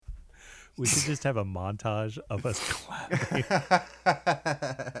We should just have a montage of us clapping.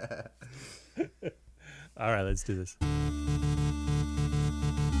 All right, let's do this.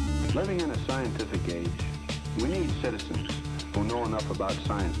 Living in a scientific age, we need citizens who know enough about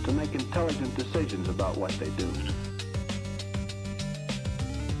science to make intelligent decisions about what they do.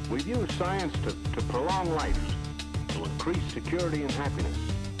 We've used science to prolong life, to increase security and happiness.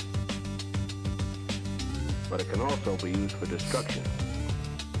 But it can also be used for destruction.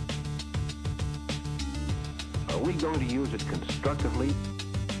 Are we going to use it constructively?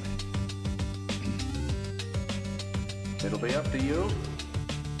 It'll be up to you,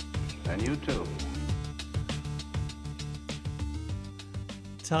 and you too.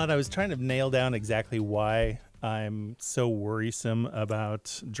 Todd, I was trying to nail down exactly why I'm so worrisome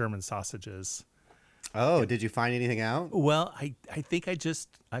about German sausages. Oh, did you find anything out? Well, I think I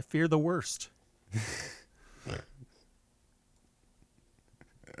fear the worst.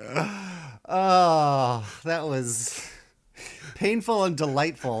 Oh, that was painful and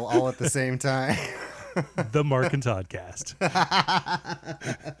delightful all at the same time. The Mark and Todd cast. So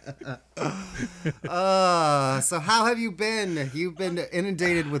how have you been? You've been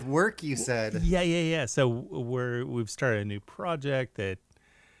inundated with work, you said. Yeah. So we've started a new project that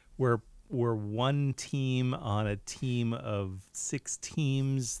we're one team on a team of 6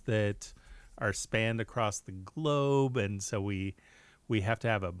 teams that are spanned across the globe, and so we have to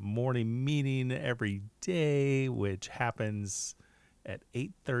have a morning meeting every day, which happens at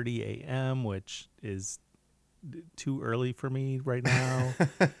 8:30 a.m., which is too early for me right now.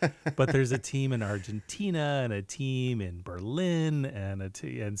 But there's a team in Argentina and a team in Berlin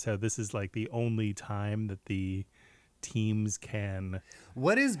and so this is like the only time that the teams can.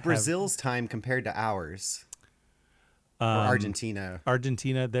 What is Brazil's time compared to ours? Or Argentina?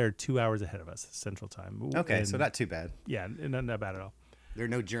 Argentina, they're 2 hours ahead of us, Central Time. Okay, And so not too bad. yeah, not bad at all. They're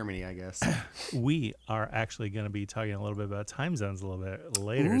no Germany, I guess. We are actually going to be talking a little bit about time zones a little bit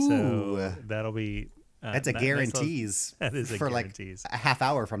later, Ooh. so that'll be That's a guarantees that is a for guarantees. like a half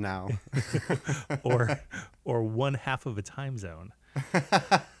hour from now. or one half of a time zone.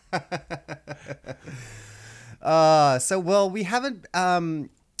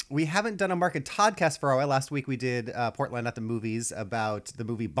 We haven't done a market podcast for a while. Last week we did Portland at the Movies about the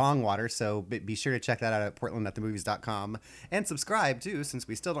movie Bong Water, so be sure to check that out at portlandatthemovies.com and subscribe too, since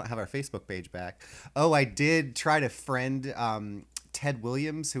we still don't have our Facebook page back. Oh, I did try to friend Ted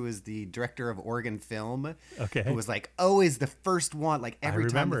Williams, who is the director of Oregon Film. Okay. Who was like always the first one, like every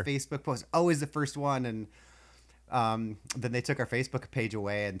time the remember. Facebook post, always the first one, and then they took our Facebook page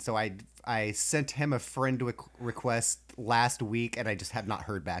away, and so I sent him a friend request last week, and I just have not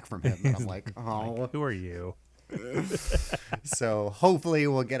heard back from him. And I'm like, oh. Who are you? So hopefully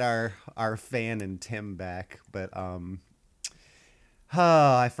we'll get our fan and Tim back. But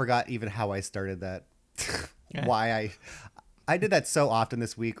I forgot even how I started that. Why I did that so often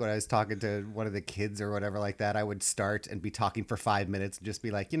this week when I was talking to one of the kids or whatever like that. I would start and be talking for 5 minutes and just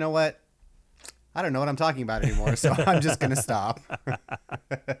be like, you know what? I don't know what I'm talking about anymore, so I'm just going to stop.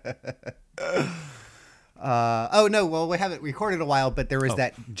 We haven't recorded a while, but there was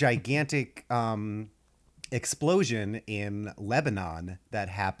that gigantic explosion in Lebanon that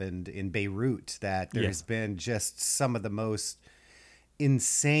happened in Beirut that there's been just some of the most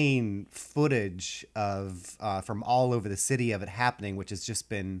insane footage of from all over the city of it happening, which has just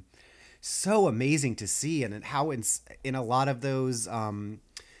been so amazing to see. And how in a lot of those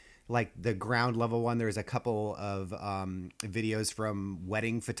like the ground level one, there's a couple of videos from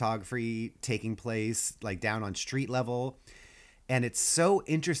wedding photography taking place like down on street level, and it's so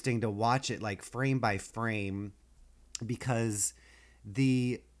interesting to watch it like frame by frame, because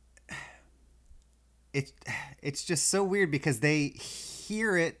it's just so weird because they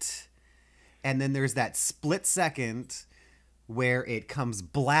hear it and then there's that split second where it comes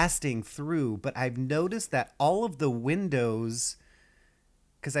blasting through. But I've noticed that all of the windows,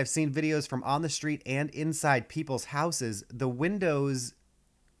 because I've seen videos from on the street and inside people's houses, the windows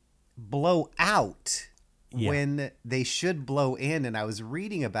blow out when they should blow in. And I was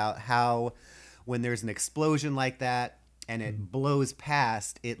reading about how when there's an explosion like that and it blows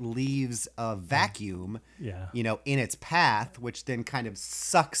past, it leaves a vacuum, in its path, which then kind of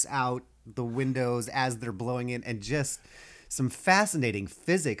sucks out the windows as they're blowing in, and just some fascinating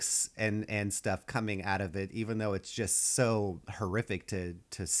physics and stuff coming out of it, even though it's just so horrific to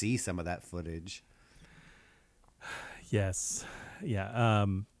see some of that footage. Yes. Yeah.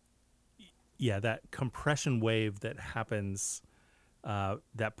 That compression wave that happens,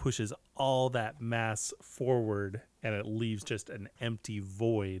 that pushes all that mass forward, and it leaves just an empty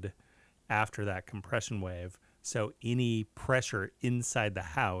void after that compression wave. So any pressure inside the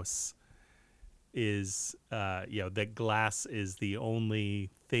house is that glass is the only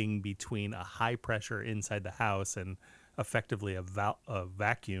thing between a high pressure inside the house and effectively a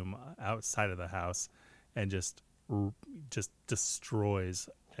vacuum outside of the house, and just destroys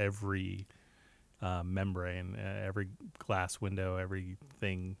every membrane, every glass window,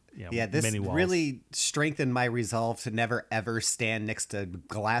 everything. Yeah, this many walls. really strengthened my resolve to never ever stand next to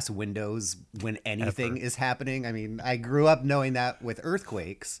glass windows when anything is happening. I mean, I grew up knowing that with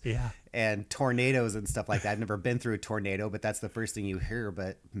earthquakes and tornadoes and stuff like that. I've never been through a tornado, but that's the first thing you hear.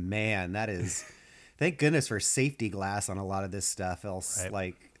 But man, that is, thank goodness for safety glass on a lot of this stuff. Else,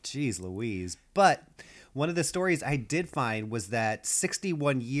 like, geez Louise. But one of the stories I did find was that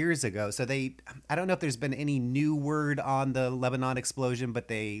 61 years ago, so I don't know if there's been any new word on the Lebanon explosion, but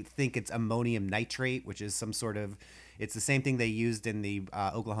they think it's ammonium nitrate, which is it's the same thing they used in the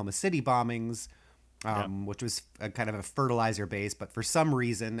Oklahoma City bombings, which was a kind of a fertilizer base. But for some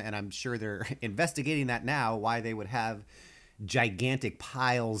reason, and I'm sure they're investigating that now, why they would have gigantic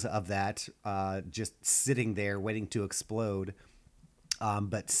piles of that just sitting there waiting to explode.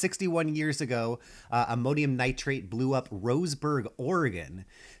 But 61 years ago, ammonium nitrate blew up Roseburg, Oregon.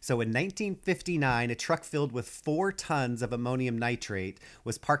 So in 1959, a truck filled with 4 tons of ammonium nitrate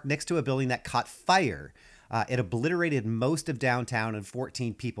was parked next to a building that caught fire. It obliterated most of downtown and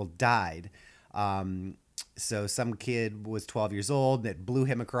 14 people died. So some kid was 12 years old, and it blew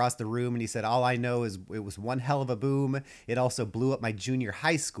him across the room, and he said, all I know is it was one hell of a boom. It also blew up my junior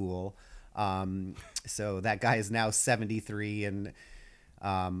high school. So that guy is now 73 and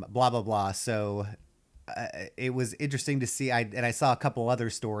blah, blah, blah. So it was interesting to see. I saw a couple other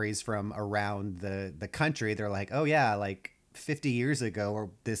stories from around the country. They're like, oh yeah, like 50 years ago, or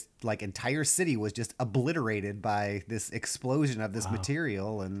this like entire city was just obliterated by this explosion of this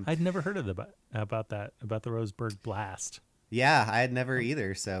material. And I'd never heard of about the Roseburg blast. Yeah, I had never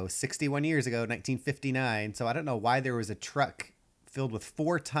either. So 61 years ago, 1959. So I don't know why there was a truck filled with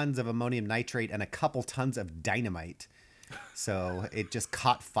 4 tons of ammonium nitrate and a couple tons of dynamite. So it just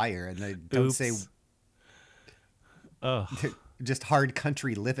caught fire, and they don't say just hard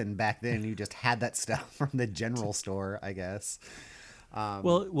country living back then. You just had that stuff from the general store, I guess.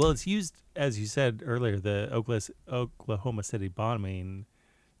 Well, it's used, as you said earlier, the Oklahoma City bombing.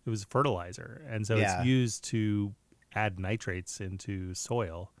 It was fertilizer, and so it's used to add nitrates into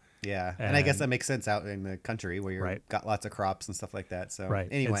soil. Yeah, and I guess that makes sense out in the country where you've got lots of crops and stuff like that. So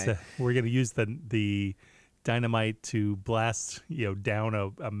anyway, we're going to use the dynamite to blast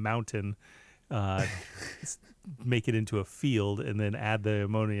down a mountain, make it into a field, and then add the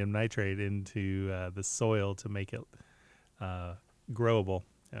ammonium nitrate into the soil to make it growable.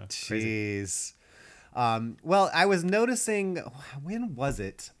 Yeah, jeez. Well, I was noticing, when was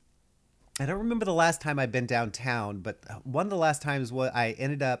it? I don't remember the last time I've been downtown, but one of the last times I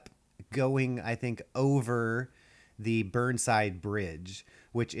ended up going, I think, over the Burnside Bridge,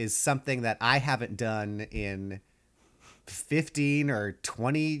 which is something that I haven't done in 15 or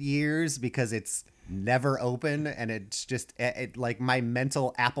 20 years because it's never open, and it's just like my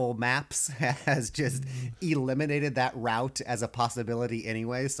mental Apple Maps has just eliminated that route as a possibility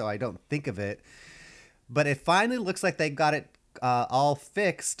anyway, so I don't think of it. But it finally looks like they got it all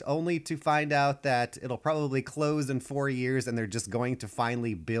fixed, only to find out that it'll probably close in 4 years, and they're just going to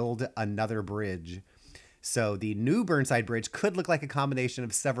finally build another bridge. So the new Burnside Bridge could look like a combination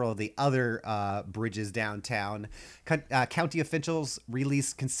of several of the other bridges downtown. County officials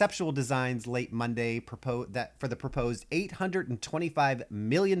released conceptual designs late Monday for the proposed $825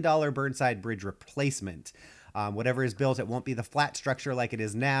 million Burnside Bridge replacement. Whatever is built, it won't be the flat structure like it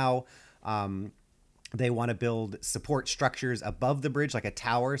is now. They want to build support structures above the bridge like a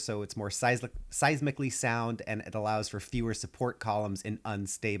tower, so it's more seismically sound, and it allows for fewer support columns in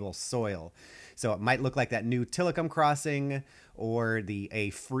unstable soil. So it might look like that new Tillicum crossing, or a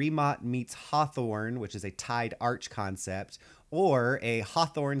Fremont meets Hawthorne, which is a tied arch concept, or a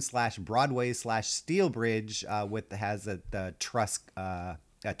Hawthorne/Broadway/Steel Bridge has a truss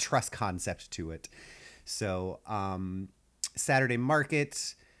concept to it. So Saturday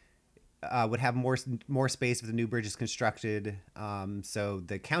Market would have more space if the new bridge is constructed. So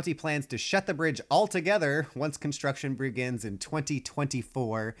the county plans to shut the bridge altogether once construction begins in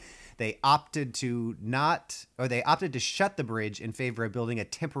 2024. They opted to shut the bridge in favor of building a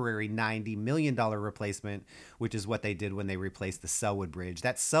temporary $90 million replacement, which is what they did when they replaced the Selwood Bridge.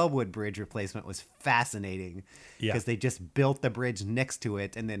 That Selwood Bridge replacement was fascinating because they just built the bridge next to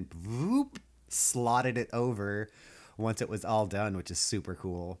it and then slotted it over once it was all done, which is super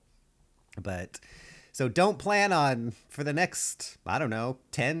cool. But so don't plan on, for the next,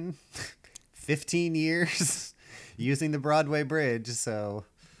 10, 15 years using the Broadway Bridge. So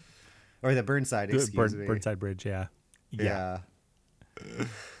Or the Burnside, excuse me. Burnside Bridge, yeah. Yeah. Is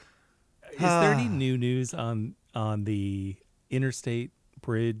there any new news on the interstate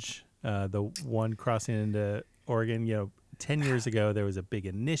bridge, the one crossing into Oregon? 10 years ago there was a big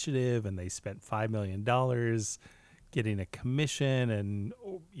initiative, and they spent $5 million getting a commission, and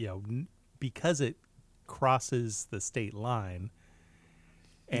because it crosses the state line,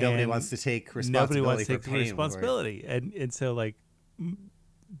 and Nobody wants to take responsibility. Nobody wants to for take the paying responsibility, and so like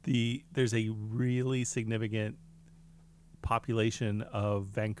there's a really significant population of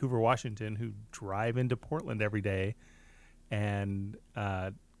Vancouver, Washington, who drive into Portland every day and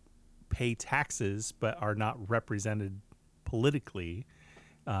pay taxes, but are not represented politically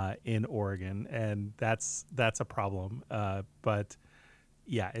in Oregon, and that's a problem. But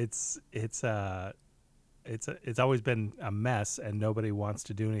yeah, it's always been a mess, and nobody wants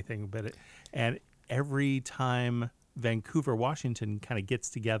to do anything. And every time Vancouver, Washington kind of gets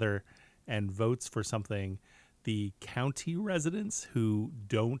together and votes for something, the county residents who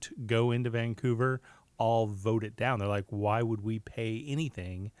don't go into Vancouver all vote it down. They're like, why would we pay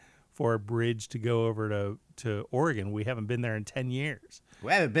anything for a bridge to go over to Oregon? We haven't been there in 10 years.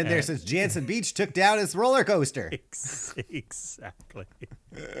 We haven't been there since Jansen Beach took down his roller coaster. Exactly.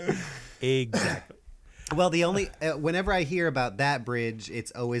 Exactly. Well, the only whenever I hear about that bridge,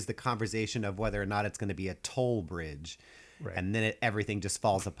 it's always the conversation of whether or not it's going to be a toll bridge. Right. And then everything just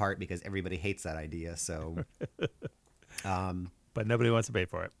falls apart because everybody hates that idea. So, but nobody wants to pay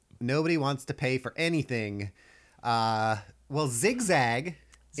for it. Nobody wants to pay for anything. Well, Zigzag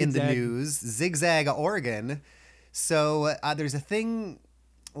in the news, Zigzag, Oregon. So there's a thing,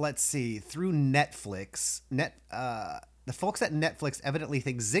 let's see, through Netflix. The folks at Netflix evidently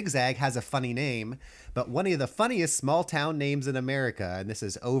think Zigzag has a funny name, but one of the funniest small town names in America. And this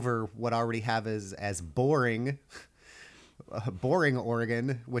is over what I already have as Boring. Boring,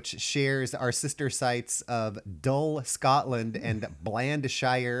 Oregon, which shares our sister sites of Dull, Scotland, and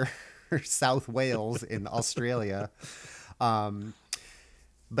Blandshire, South Wales in Australia. And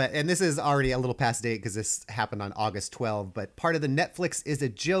this is already a little past date because this happened on August 12. But part of the Netflix is a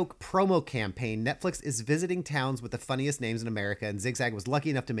joke promo campaign. Netflix is visiting towns with the funniest names in America, and Zigzag was lucky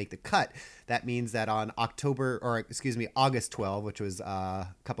enough to make the cut. That means that on August 12, which was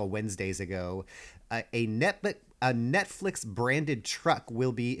a couple of Wednesdays ago, a Netflix branded truck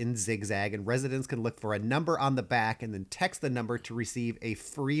will be in Zigzag, and residents can look for a number on the back and then text the number to receive a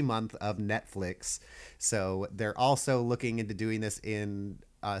free month of Netflix. So they're also looking into doing this in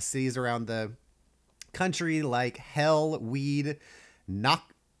cities around the country like Hell, Weed,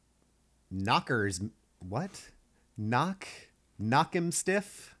 Knockemstiff.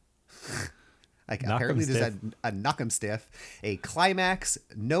 Apparently there's a Knockemstiff, a Climax,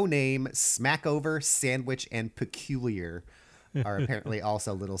 No Name, Smackover, Sandwich, and Peculiar are apparently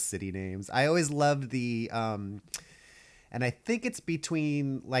also little city names. I always loved the, and I think it's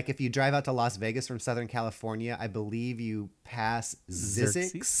between, like, if you drive out to Las Vegas from Southern California, I believe you pass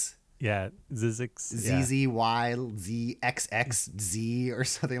Zizix. Yeah, Zizix. ZZYZXXZ or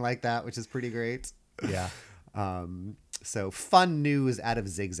something like that, which is pretty great. Yeah. So fun news out of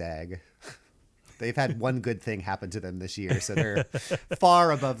Zigzag. They've had one good thing happen to them this year, so they're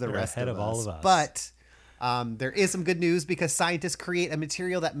far above the rest ahead of all of us. But there is some good news because scientists create a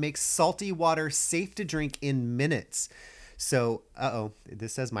material that makes salty water safe to drink in minutes. So,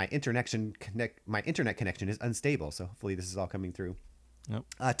 this says my internet connection is unstable. So hopefully this is all coming through.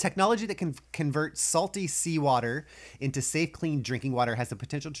 Yep. Technology that can convert salty seawater into safe, clean drinking water has the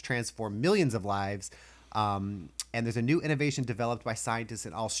potential to transform millions of lives. And there's a new innovation developed by scientists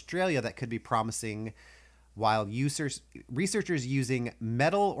in Australia that could be promising, while researchers using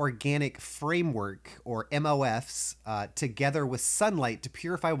metal organic framework, or MOFs, together with sunlight to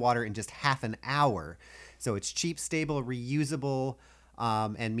purify water in just half an hour. So it's cheap, stable, reusable,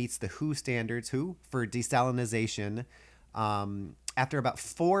 and meets the WHO standards, for desalinization. After about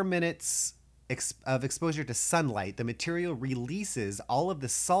 4 minutes of exposure to sunlight, the material releases all of the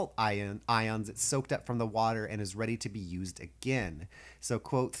salt ions it soaked up from the water and is ready to be used again. So,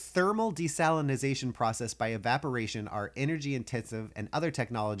 quote, thermal desalinization process by evaporation are energy intensive, and other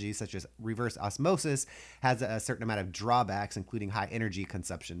technologies such as reverse osmosis has a certain amount of drawbacks, including high energy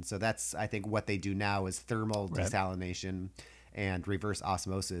consumption. So that's, I think, what they do now is thermal desalination and reverse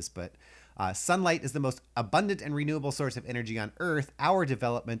osmosis. But sunlight is the most abundant and renewable source of energy on Earth. Our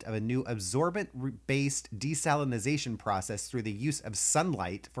development of a new absorbent-based desalinization process through the use of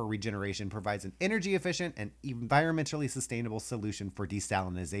sunlight for regeneration provides an energy-efficient and environmentally sustainable solution for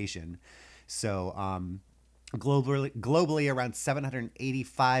desalinization. So Globally, around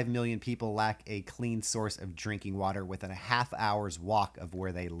 785 million people lack a clean source of drinking water within a half hour's walk of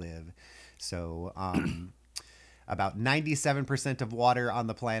where they live. So, about 97% of water on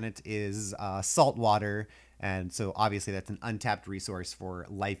the planet is salt water. And so, obviously, that's an untapped resource for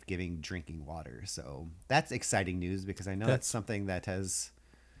life giving drinking water. So, that's exciting news because I know that's something that has.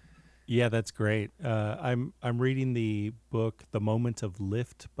 Yeah, that's great. I'm reading the book "The Moment of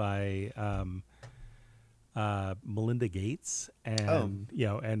Lift" by Melinda Gates, and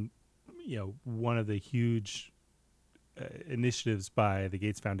one of the huge initiatives by the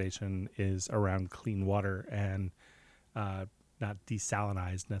Gates Foundation is around clean water and not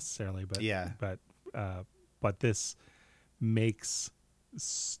desalinized necessarily, but this makes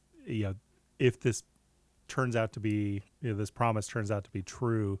if this turns out to be this promise turns out to be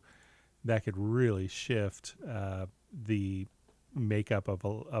true, that could really shift the makeup of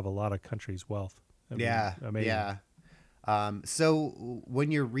a lot of countries' wealth. Amazing. So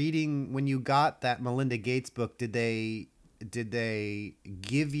when you got that Melinda Gates book, did they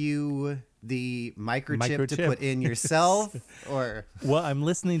give you the microchip to put in yourself, or? Well, I'm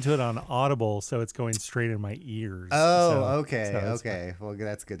listening to it on Audible, so it's going straight in my ears. Oh, okay. Well,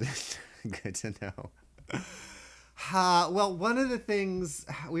 that's good. Good to know. Well, one of the things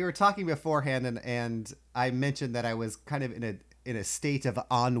we were talking beforehand, and I mentioned that I was kind of in a state of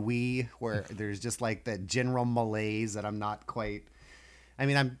ennui where there's just like that general malaise that I'm not quite. I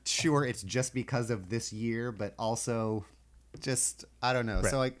mean, I'm sure it's just because of this year, but also just I don't know. Right.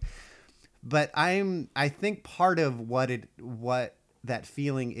 So but I think part of what that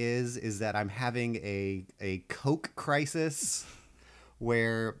feeling is that I'm having a Coke crisis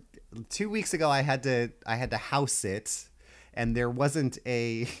where 2 weeks ago I had to house sit, and there wasn't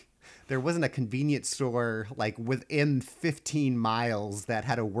a convenience store like within 15 miles that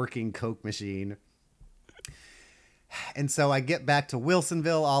had a working Coke machine. And so I get back to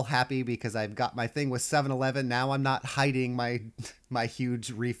Wilsonville all happy because I've got my thing with 7-Eleven. Now I'm not hiding my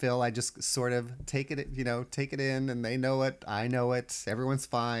huge refill. I just sort of take it in, and they know it. I know it. Everyone's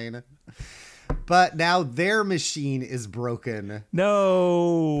fine. But now their machine is broken.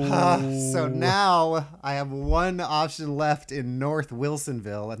 No. So now I have one option left in North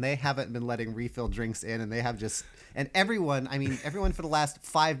Wilsonville, and they haven't been letting refill drinks in, and they have everyone for the last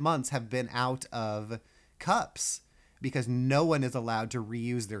 5 months have been out of cups because no one is allowed to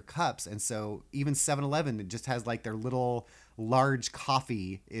reuse their cups. And so even 7-Eleven just has like their little large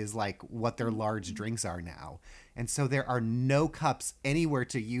coffee is like what their large drinks are now. And so there are no cups anywhere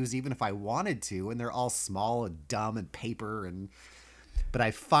to use, even if I wanted to. And they're all small and dumb and paper. But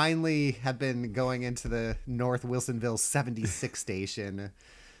I finally have been going into the North Wilsonville 76 station.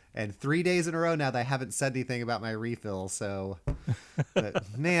 And 3 days in a row now that I haven't said anything about my refill. So,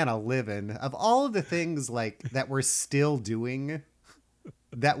 but man, a living. Of all of the things like that we're still doing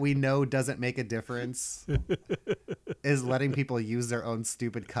that we know doesn't make a difference is letting people use their own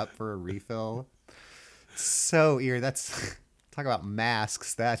stupid cup for a refill. So eerie. That's talk about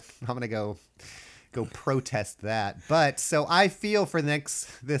masks. That I'm gonna go protest that. But so I feel for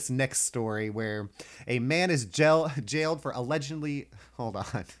this next story where a man is jailed for allegedly. Hold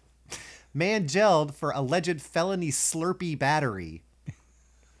on, man jailed for alleged felony Slurpee battery.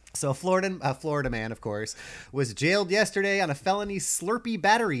 So a Florida man, of course, was jailed yesterday on a felony Slurpee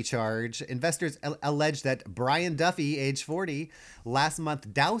battery charge. Investors allege that Brian Duffy, age 40, last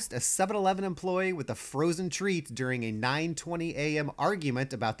month doused a 7-Eleven employee with a frozen treat during a 9:20 a.m.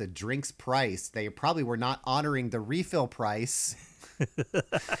 argument about the drink's price. They probably were not honoring the refill price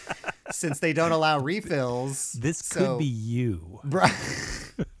since they don't allow refills. This could be you.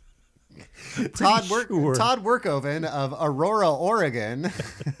 Todd Workoven of Aurora, Oregon.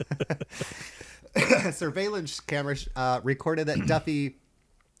 Surveillance cameras recorded that Duffy,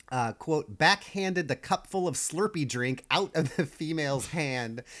 quote, backhanded the cup full of Slurpee drink out of the female's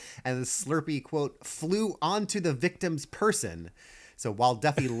hand, and the Slurpee, quote, flew onto the victim's person. So while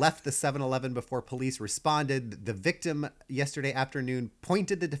Duffy left the 7-Eleven before police responded, the victim yesterday afternoon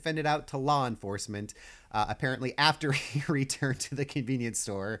pointed the defendant out to law enforcement, apparently after he returned to the convenience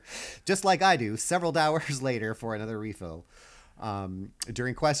store, just like I do, several hours later for another refill.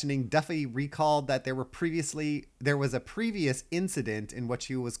 During questioning, Duffy recalled that there was a previous incident in which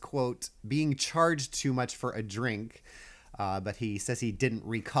he was, quote, being charged too much for a drink. But he says he didn't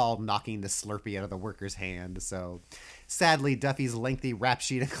recall knocking the Slurpee out of the worker's hand. So sadly, Duffy's lengthy rap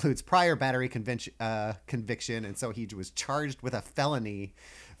sheet includes prior battery conviction. And so he was charged with a felony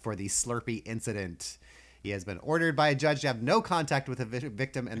for the Slurpee incident. He has been ordered by a judge to have no contact with the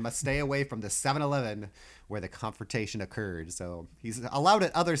victim and must stay away from the 7-Eleven where the confrontation occurred. So he's allowed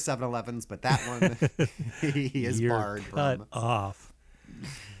at other 7-Elevens, but that one he is You're barred cut from. off.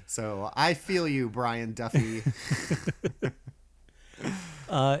 So I feel you, Brian Duffy.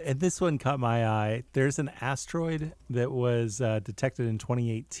 And this one caught my eye. There's an asteroid that was detected in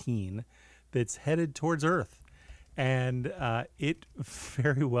 2018 that's headed towards Earth. And it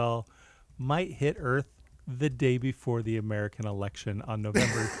very well might hit Earth the day before the American election on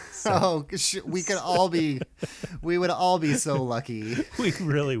November 7th. We would all be so lucky. We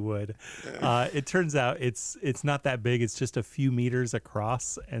really would. It turns out it's not that big. It's just a few meters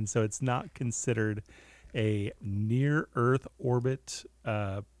across. And so it's not considered a near Earth orbit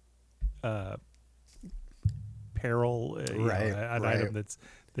peril, an item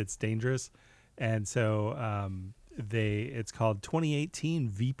that's dangerous. And so it's called 2018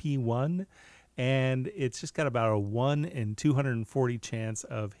 VP1, and it's just got about a 1 in 240 chance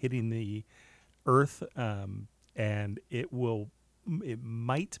of hitting the Earth, and it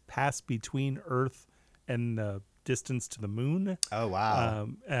might pass between Earth and the distance to the moon. Oh wow!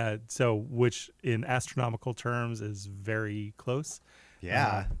 So which in astronomical terms is very close.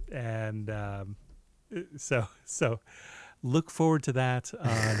 Yeah, so look forward to that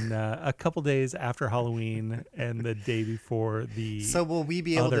on a couple days after Halloween and the day before the. So will we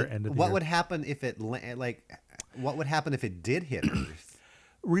be able other to? End of the What year. would happen if it What would happen if it did hit Earth?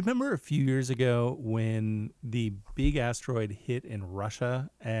 Remember a few years ago when the big asteroid hit in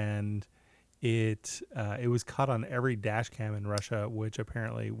Russia and it was caught on every dash cam in Russia, which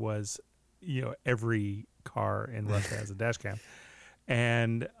apparently was, every car in Russia has a dash cam.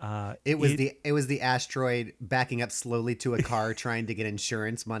 And it was the asteroid backing up slowly to a car trying to get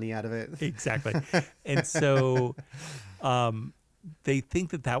insurance money out of it. Exactly. And so they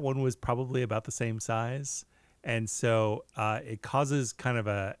think that one was probably about the same size. And so it causes kind of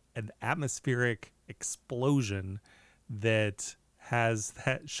an atmospheric explosion that has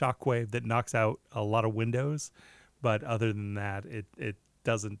that shockwave that knocks out a lot of windows. But other than that, it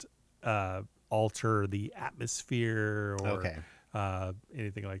doesn't alter the atmosphere or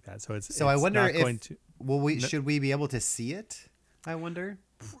anything like that. So it's I wonder not going to. Should we be able to see it? I wonder.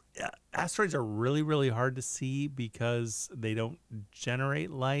 Asteroids are really, really hard to see because they don't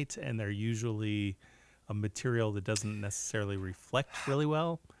generate light, and they're usually a material that doesn't necessarily reflect really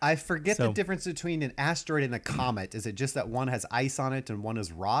well. I forget the difference between an asteroid and a comet. Is it just that one has ice on it and one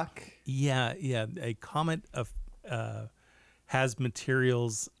is rock? Yeah. A comet has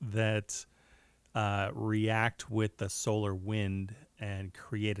materials that react with the solar wind and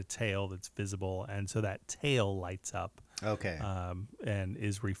create a tail that's visible, and so that tail lights up. Okay. And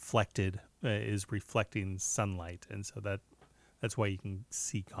is reflecting sunlight, and so that's why you can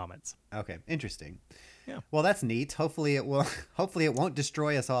see comets. Okay, interesting. Yeah. Well, that's neat. Hopefully it won't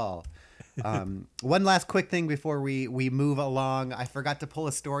destroy us all. One last quick thing before we move along. I forgot to pull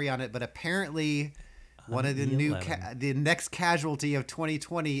a story on it, but apparently one of the the next casualty of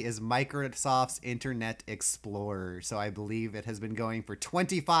 2020 is Microsoft's Internet Explorer. So I believe it has been going for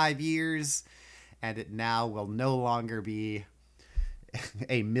 25 years, and it now will no longer be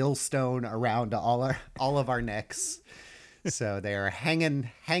a millstone around all of our necks. So they are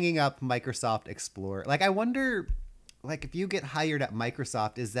hanging up Microsoft Explorer. I wonder, if you get hired at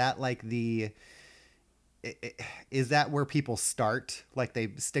Microsoft, is that is that where people start? They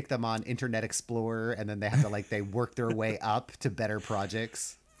stick them on Internet Explorer and then they have to they work their way up to better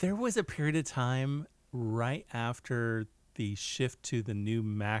projects? There was a period of time right after the shift to the new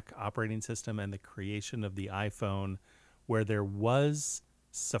Mac operating system and the creation of the iPhone where there was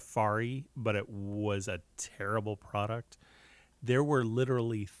Safari, but it was a terrible product. There were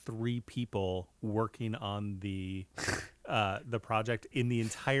literally 3 people working on the project in the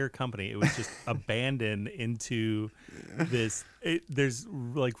entire company. It was just abandoned into this. There's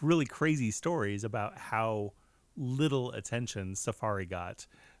really crazy stories about how little attention Safari got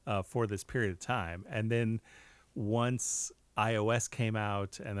for this period of time. And then once iOS came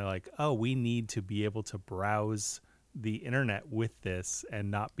out and they're like, oh, we need to be able to browse the internet with this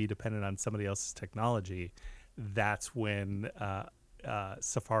and not be dependent on somebody else's technology, that's when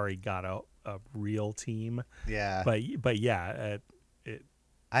Safari got a real team. Yeah. But yeah,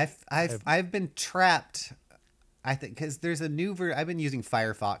 I've been trapped. I think because there's a new I've been using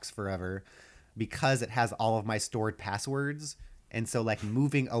Firefox forever because it has all of my stored passwords, and so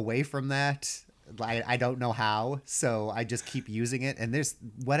moving away from that, I don't know how. So I just keep using it, and there's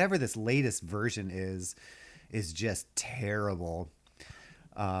whatever this latest version is just terrible.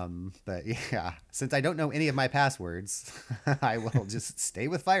 But yeah, since I don't know any of my passwords, I will just stay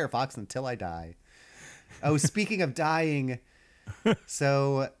with Firefox until I die. Oh, speaking of dying,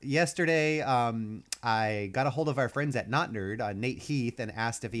 so yesterday, I got a hold of our friends at Not Nerd, Nate Heath, and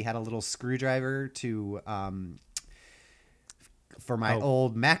asked if he had a little screwdriver to for my Oh,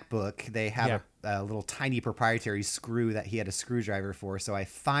 old MacBook. They have yeah. a little tiny proprietary screw that he had a screwdriver for. So I I've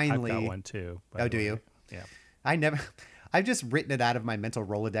got finally. one too. By Oh, the do way. you? Yeah. I never. I've just written it out of my mental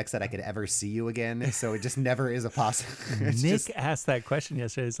Rolodex that I could ever see you again. So it just never is a possible. It's Nick just. asked that question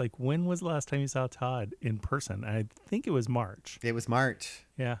yesterday. It's like, when was the last time you saw Todd in person? I think it was March. It was March.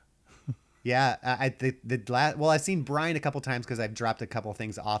 Yeah. Yeah, well, I've seen Brian a couple times because I've dropped a couple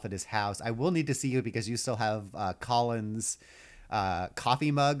things off at his house. I will need to see you because you still have Colin's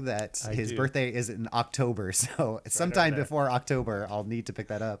coffee mug that I his do. birthday is in October. So sometime there. before October, I'll need to pick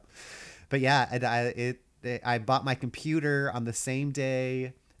that up. But yeah, I bought my computer on the same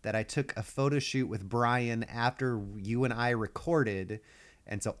day that I took a photo shoot with Brian after you and I recorded.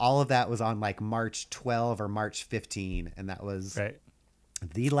 And so all of that was on like March 12 or March 15. And that was Right.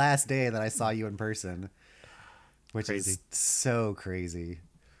 the last day that I saw you in person, which Crazy. is so crazy.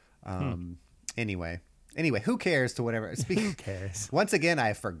 Anyway, who cares to whatever. Who cares? Once again, I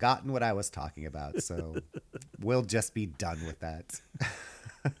have forgotten what I was talking about, so we'll just be done with that.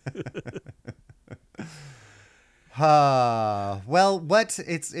 Well,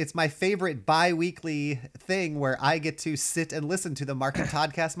 it's my favorite bi-weekly thing where I get to sit and listen to the Mark and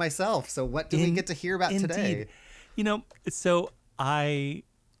Toddcast myself. So what do we get to hear about today? You know, so I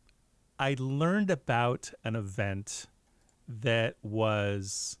learned about an event that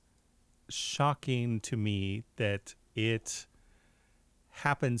was shocking to me that it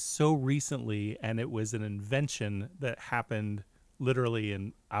happened so recently, and it was an invention that happened literally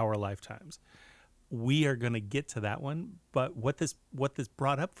in our lifetimes. We are going to get to that one, but what this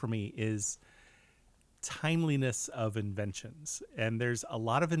brought up for me is timeliness of inventions. And there's a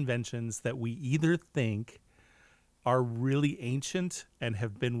lot of inventions that we either think are really ancient and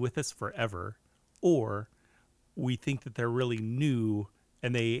have been with us forever, or we think that they're really new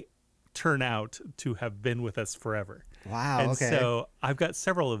and they turn out to have been with us forever. Wow. And Okay. so I've got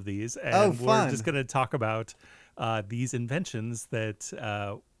several of these, and Oh, we're fun. just going to talk about these inventions that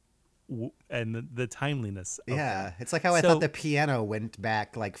and the timeliness of Yeah, them. it's like how I So- thought the piano went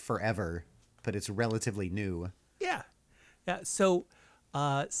back like forever, but it's relatively new. Yeah. Yeah. So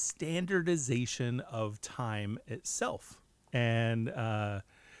standardization of time itself. And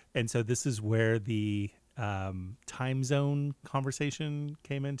so this is where the time zone conversation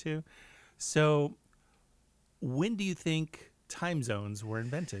came into. So when do you think time zones were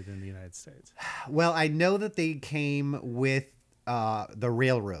invented in the United States? Well, I know that they came with the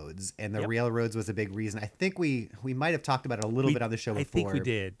railroads, and the Yep. railroads was a big reason. I think we might have talked about it a little bit on the show before. I think we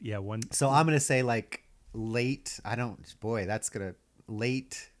did. Yeah. So I'm gonna say like late. I don't. Boy, that's gonna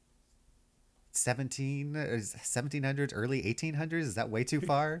late 1700s, early 1800s. Is that way too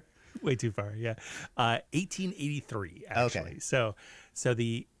far? Way too far, yeah. 1883, actually. Okay. So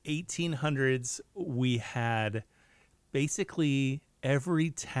the 1800s, we had basically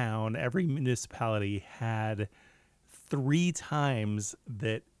every town, every municipality had 3 times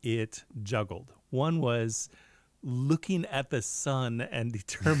that it juggled. One was looking at the sun and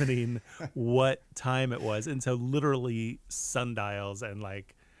determining what time it was. And so literally sundials and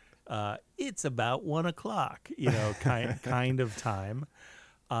like, it's about 1 o'clock, kind of time.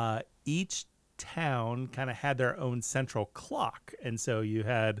 Each town kind of had their own central clock, and so you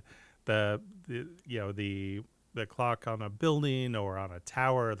had the clock on a building or on a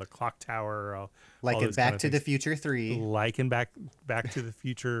tower, the clock tower, Like all in those Back kind of to the things. Future 3. Like in Back to the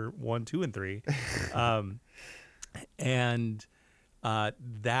Future 1, 2, and 3, and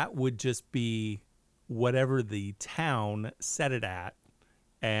that would just be whatever the town set it at.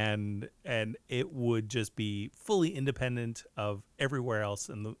 And it would just be fully independent of everywhere else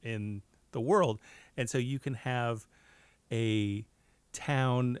in the world. And so you can have a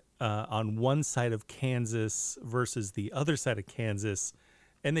town on one side of Kansas versus the other side of Kansas,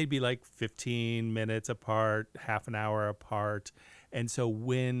 and they'd be like 15 minutes apart, half an hour apart. And so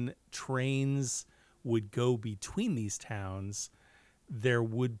when trains would go between these towns, there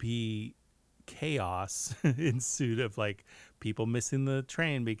would be chaos ensued of like people missing the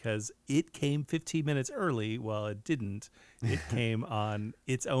train because it came 15 minutes early. Well, it didn't. It came on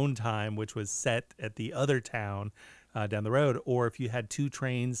its own time, which was set at the other town down the road. Or if you had 2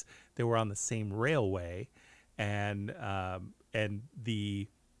 trains that were on the same railway, and the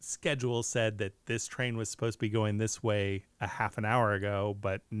schedule said that this train was supposed to be going this way a half an hour ago,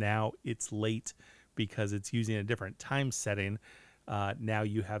 but now it's late because it's using a different time setting. Now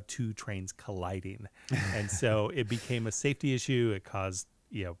you have 2 trains colliding. And so it became a safety issue. It caused,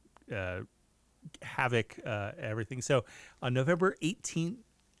 havoc everything. So on November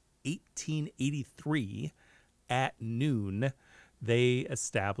 1883 at noon, they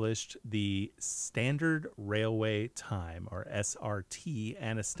established the Standard Railway Time, or SRT,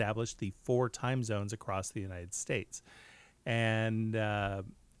 and established the 4 time zones across the United States. And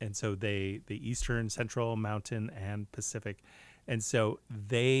so the Eastern, Central, Mountain, and Pacific. And so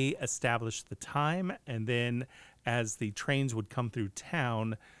they established the time, and then as the trains would come through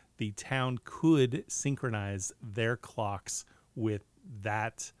town, the town could synchronize their clocks with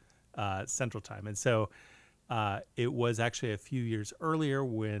that central time. And so it was actually a few years earlier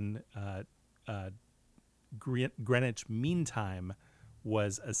when Greenwich Mean Time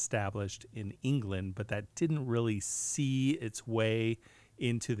was established in England, but that didn't really see its way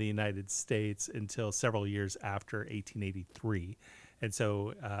into the United States until several years after 1883. And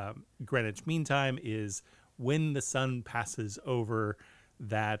so Greenwich Mean Time is when the sun passes over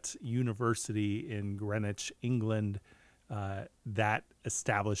that university in Greenwich, England, that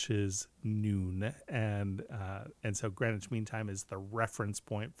establishes noon. And so Greenwich Mean Time is the reference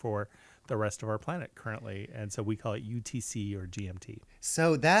point for the rest of our planet currently. And so we call it UTC or GMT.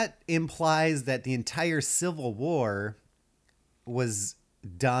 So that implies that the entire Civil War was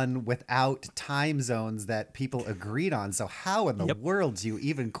done without time zones that people agreed on. So how in the world do you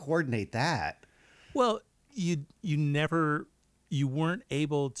even coordinate that? Well, you weren't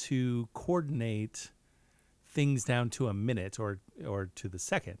able to coordinate things down to a minute or to the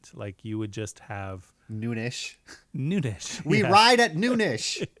second. Like you would just have noonish. We ride at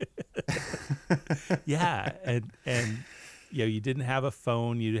noonish. Yeah, and you didn't have a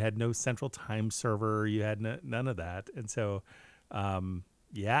phone. You had no central time server. You had none of that, and so.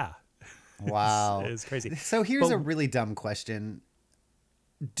 Yeah. Wow. It's crazy. So here's a really dumb question.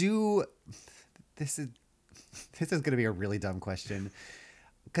 This is going to be a really dumb question,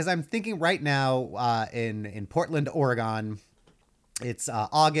 because I'm thinking right now in Portland, Oregon, it's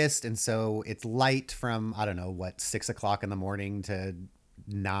August. And so it's light from, 6 o'clock in the morning to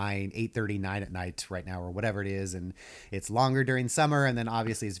 8:39 at night right now, or whatever it is. And it's longer during summer. And then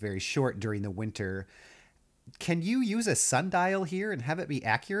obviously it's very short during the winter. Can you use a sundial here and have it be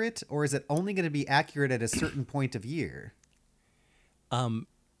accurate, or is it only going to be accurate at a certain point of year?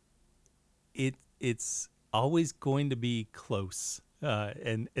 It's always going to be close,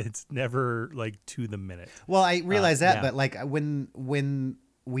 and it's never like to the minute. Well, I realize that, but like when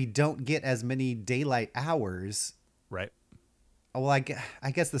we don't get as many daylight hours, right? Well, I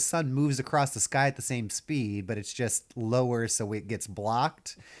guess the sun moves across the sky at the same speed, but it's just lower, so it gets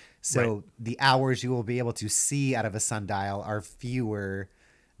blocked. So the hours you will be able to see out of a sundial are fewer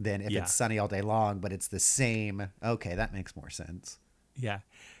than if it's sunny all day long, but it's the same. Okay, that makes more sense. Yeah.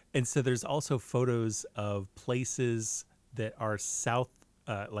 And so there's also photos of places that are south,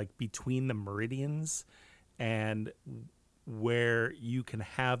 like between the meridians, and where you can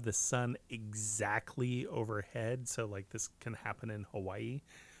have the sun exactly overhead. So like this can happen in Hawaii,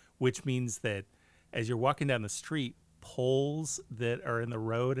 which means that as you're walking down the street, poles that are in the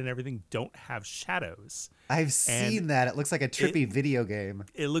road and everything don't have shadows. I've seen that. It looks like a trippy video game.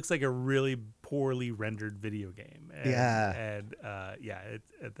 It looks like a really poorly rendered video game. And,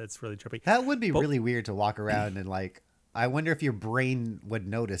 that's really trippy. That would be really weird to walk around and like, I wonder if your brain would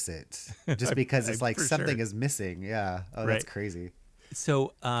notice it just because it's like something is missing. Yeah. Oh, that's crazy.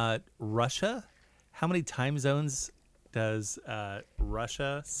 So Russia, how many time zones does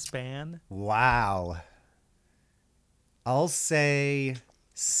Russia span? Wow. I'll say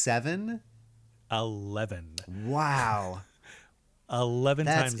 7. 11. Wow. 11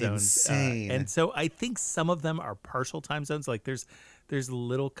 That's time zones. Insane. And so I think some of them are partial time zones. Like there's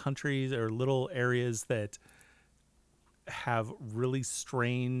little countries or little areas that have really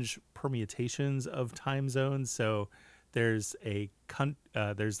strange permutations of time zones. So there's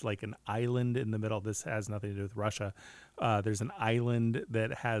there's like an island in the middle. This has nothing to do with Russia. There's an island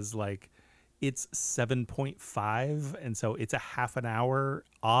that has like, it's 7.5, and so it's a half an hour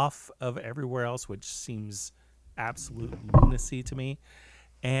off of everywhere else, which seems absolute lunacy to me.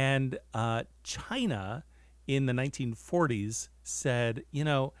 And China in the 1940s said,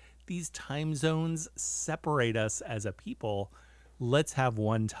 these time zones separate us as a people. Let's have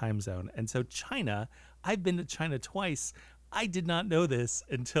one time zone. And so China, I've been to China twice. I did not know this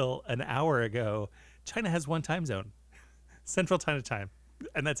until an hour ago. China has one time zone, Central Time,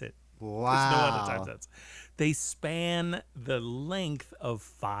 and that's it. Wow. There's no other time zones. They span the length of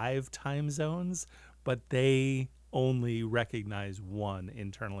 5 time zones, but they only recognize one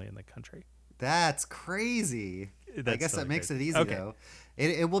internally in the country. That's crazy. I That's guess that totally makes crazy. it easy, Okay. though.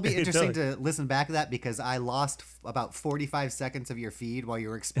 It will be interesting Totally. to listen back to that because I lost about 45 seconds of your feed while you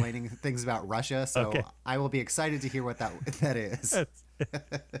were explaining things about Russia. So Okay. I will be excited to hear what that is.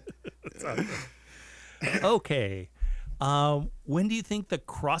 That's awesome. Okay. When do you think the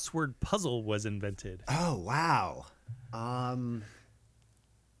crossword puzzle was invented? Oh, wow. Um,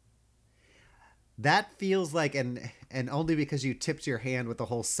 that feels like and only because you tipped your hand with the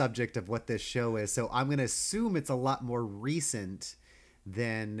whole subject of what this show is. So I'm going to assume it's a lot more recent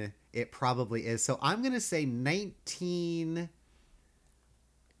than it probably is. So I'm going to say 1940.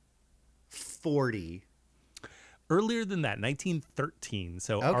 Earlier than that, 1913.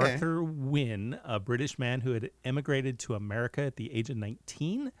 So Okay. Arthur Wynne, a British man who had emigrated to America at the age of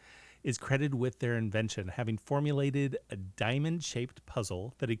 19, is credited with their invention, having formulated a diamond-shaped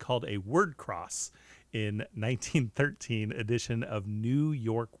puzzle that he called a word cross in 1913 edition of New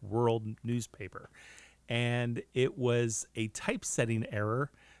York World newspaper. And it was a typesetting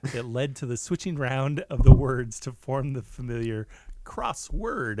error that led to the switching round of the words to form the familiar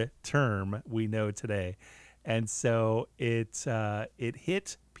crossword term we know today. And so it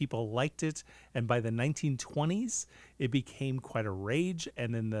hit, people liked it, and by the 1920s it became quite a rage.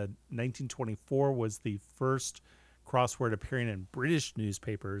 And then the 1924 was the first crossword appearing in British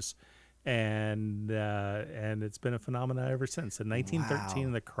newspapers, and it's been a phenomenon ever since. In 1913,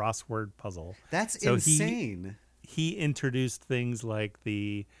 Wow. the crossword puzzle. That's So insane. he introduced things like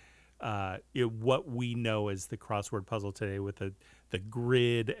what we know as the crossword puzzle today, with the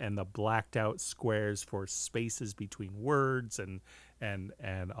grid and the blacked out squares for spaces between words and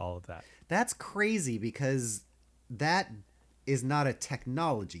all of that. That's crazy because that is not a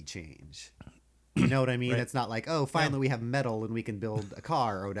technology change. You know what I mean? Right. It's not like, oh, finally we have metal and we can build a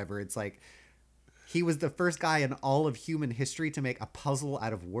car or whatever. It's like he was the first guy in all of human history to make a puzzle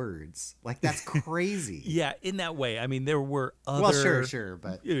out of words. Like, that's crazy. Yeah, in that way. I mean, there were other. Well, sure,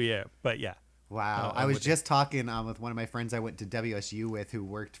 but Yeah, but yeah. wow. I I'm was with you. just talking with one of my friends I went to WSU with who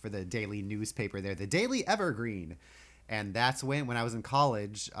worked for the daily newspaper there, the Daily Evergreen. And that's when I was in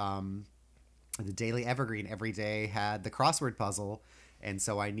college, the Daily Evergreen every day had the crossword puzzle. And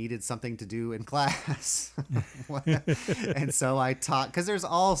so I needed something to do in class. And so I taught, because there's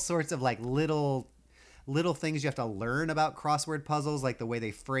all sorts of like little things you have to learn about crossword puzzles, like the way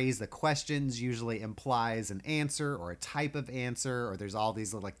they phrase the questions usually implies an answer or a type of answer, or there's all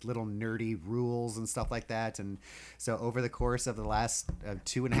these little nerdy rules and stuff like that. And so over the course of the last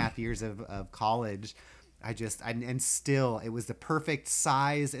 2.5 years of college, and still it was the perfect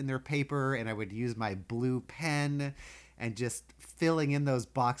size in their paper, and I would use my blue pen, and just filling in those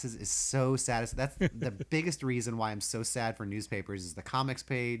boxes is so satisfying. That's the biggest reason why I'm so sad for newspapers is the comics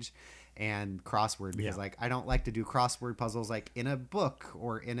page and crossword, because Yeah. like I don't like to do crossword puzzles like in a book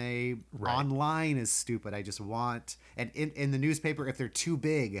or in a Right. online is stupid. I just want, and in the newspaper, if they're too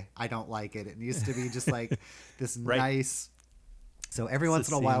big, I don't like it. It needs to be just like this Right. nice. So every once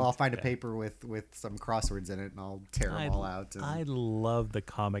in a while, I'll Succinct, find a yeah. paper with some crosswords in it, and I'll tear them all out. And I love the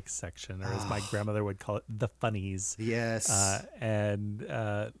comics section, or as my grandmother would call it, the funnies. yes, And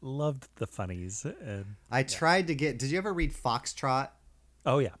loved the funnies. And I tried to get. Did you ever read Foxtrot?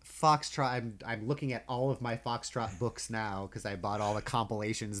 oh yeah, Foxtrot. I'm looking at all of my Foxtrot books now because I bought all the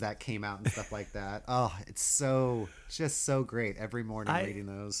compilations that came out and stuff like that. Oh, it's just so great every morning reading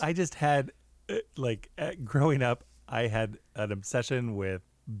those. I just had growing up, I had an obsession with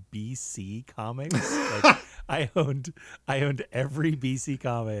BC comics. Like I owned every BC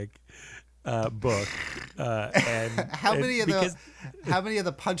comic book. And How and many of because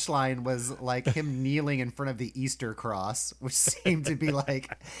the punchline was like him kneeling in front of the Easter cross, which seemed to be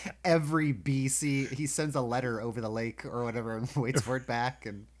like every BC. He sends a letter over the lake or whatever and waits for it back,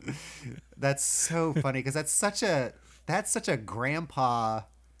 and that's so funny because that's such a grandpa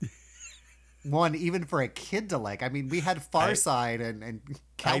one, even for a kid to like. I mean, we had Far Side and I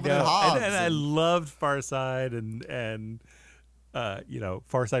Calvin and know, Hobbes, and I loved Farside, and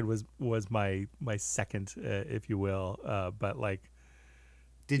Farside was my second, if you will. But like,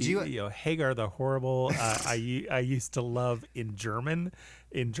 did you? Hagar the Horrible. I used to love in German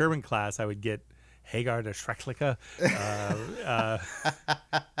class. I would get Hagar the Schreckliche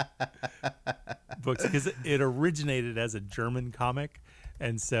books because it originated as a German comic,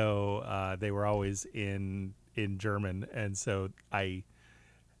 and so they were always in German, and so I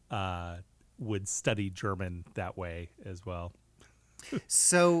would study German that way as well.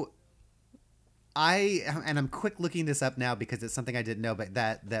 So I'm quick looking this up now because it's something I didn't know, but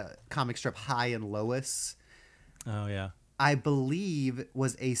that the comic strip High and Lois, Oh yeah. I believe,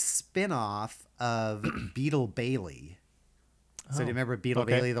 was a spin-off of Beetle Bailey. So do you remember Beetle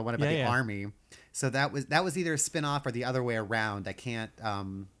Okay. Bailey, the one about Yeah, the yeah. army? So that was either a spin-off or the other way around. I can't.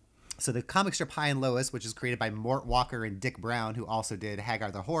 So the comic strip High and Lois, which is created by Mort Walker and Dick Brown, who also did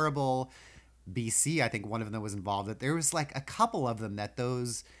Hagar the Horrible, BC. I think one of them was involved. There was like a couple of them that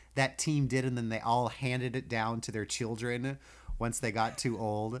team did, and then they all handed it down to their children once they got too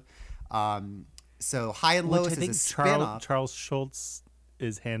old. So High and Which Lois I think is a spin-off. Charles Schultz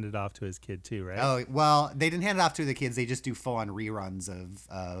is handed off to his kid too, right? Oh well, they didn't hand it off to the kids. They just do full-on reruns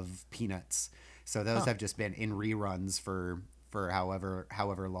of Peanuts. So those have just been in reruns for however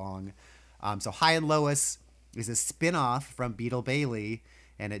long. So High and Lois is a spin-off from Beetle Bailey,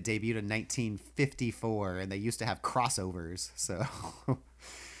 and it debuted in 1954. And they used to have crossovers. So,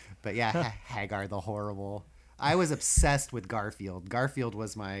 but yeah, Hagar the Horrible. I was obsessed with Garfield. Garfield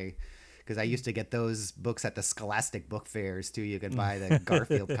was because I used to get those books at the Scholastic book fairs too. You could buy the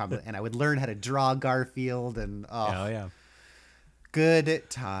Garfield comic, and I would learn how to draw Garfield, and Oh yeah. good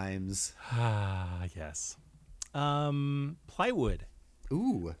times. Ah, yes. Plywood.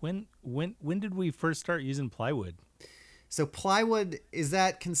 Ooh, When did we first start using plywood? so plywood, is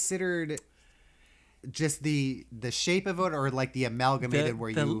that considered just the shape of it, or like the amalgamated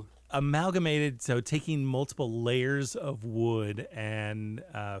Amalgamated, so taking multiple layers of wood and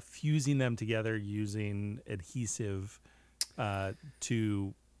fusing them together using adhesive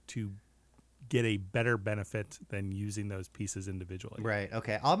to get a better benefit than using those pieces individually. Right.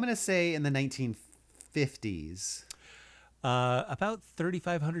 Okay. I'm gonna say in the 1950s. About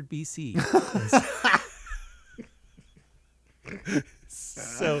 3500 BC.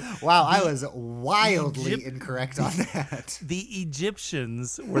 So Wow, I was wildly incorrect on that. the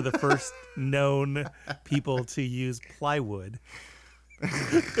Egyptians were the first known people to use plywood.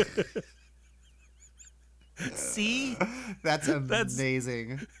 See? That's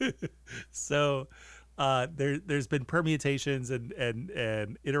amazing. So there's been permutations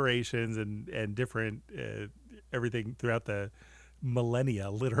and iterations and different everything throughout the millennia,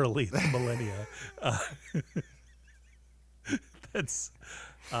 literally the millennia. That's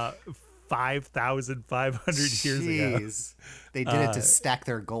 5,500 years ago. Jeez. They did it to stack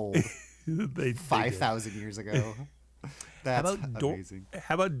their gold They 5,000 years ago. That's amazing.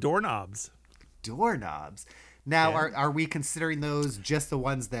 How about doorknobs? Doorknobs. Now, Yeah. are we considering those just the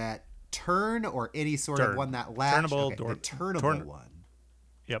ones that turn, or any sort of Turn. one that latch? Turnable Okay, door- the turnable turn- one.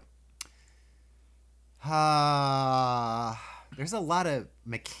 Yep. There's a lot of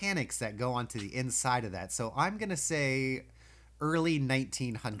mechanics that go onto the inside of that. So I'm going to say early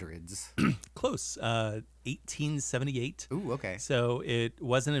 1900s. Close. 1878. Ooh, okay. So it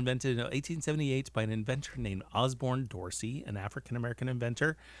wasn't invented in 1878 by an inventor named Osborne Dorsey, an African-American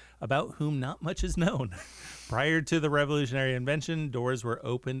inventor about whom not much is known. Prior to the revolutionary invention, doors were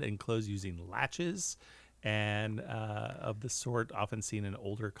opened and closed using latches, and of the sort often seen in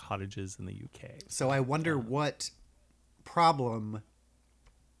older cottages in the UK. So I wonder what problem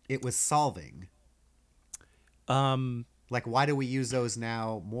it was solving. Like, why do we use those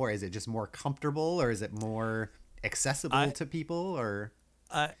now more? Is it just more comfortable, or is it more accessible to people, or?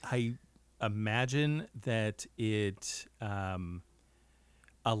 I imagine that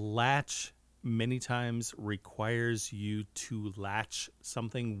a latch many times requires you to latch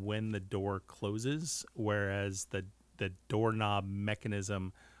something when the door closes, whereas the doorknob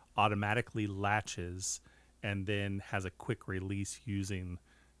mechanism automatically latches and then has a quick release using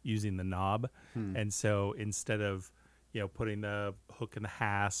the knob. And so instead of putting the hook in the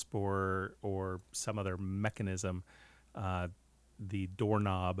hasp or some other mechanism, the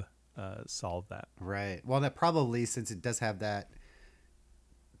doorknob solved that. Right. Well, that probably, since it does have that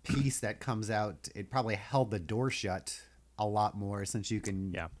piece that comes out, it probably held the door shut a lot more, since you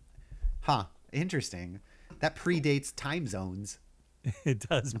can. Yeah. Huh. Interesting. That predates time zones. It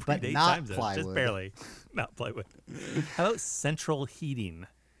does But predate not time zones, plywood. just barely. Not plywood. How about central heating?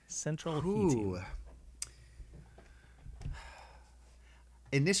 Central heating. Ooh.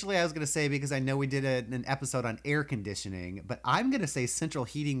 Initially, I was going to say, because I know we did an episode on air conditioning, but I'm going to say central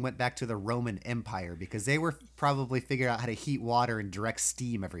heating went back to the Roman Empire, because they were probably figuring out how to heat water and direct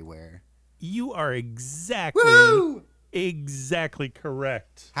steam everywhere. You are exactly Woo!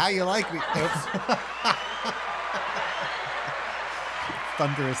 correct. How you like me? Oops.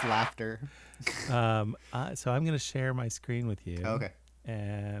 Thunderous laughter. So I'm going to share my screen with you. Okay.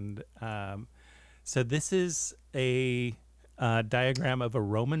 And so this is a diagram of a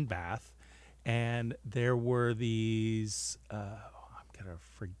Roman bath, and there were these. I'm gonna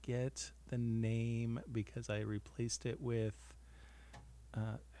forget the name because I replaced it with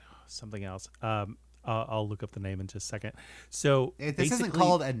something else. I'll look up the name in just a second. So This isn't basically-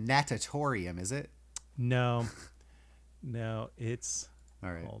 called a natatorium, is it? No. No, it's.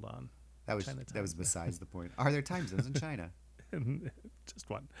 All right. Hold on. That was Chinatown. besides the point. Are there time zones in China? Just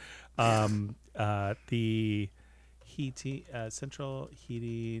one. The heating, central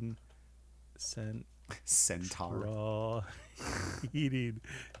heating, Centaur. heating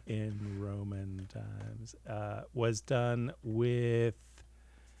in Roman times was done with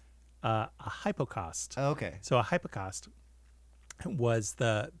a hypocaust. Oh, okay. So a hypocaust was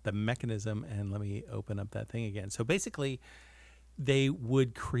the mechanism, and let me open up that thing again. So basically, they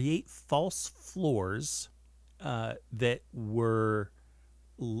would create false floors that were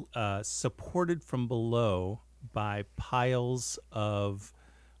supported from below by piles of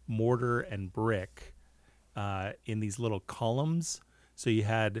mortar and brick in these little columns. So you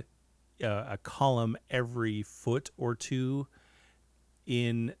had a column every foot or two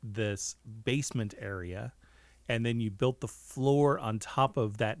in this basement area, and then you built the floor on top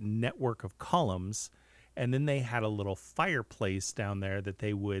of that network of columns, and then they had a little fireplace down there that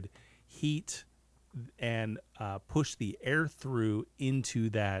they would heat and push the air through into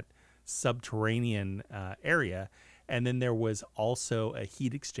that subterranean area. And then there was also a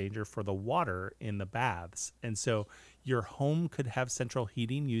heat exchanger for the water in the baths. And so your home could have central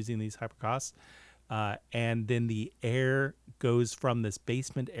heating using these hypocausts. And then the air goes from this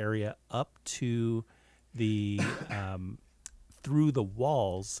basement area up to the through the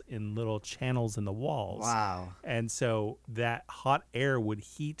walls in little channels in the walls. Wow. And so that hot air would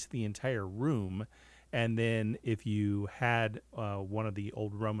heat the entire room. And then if you had one of the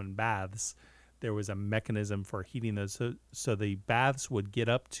old Roman baths, there was a mechanism for heating those. So the baths would get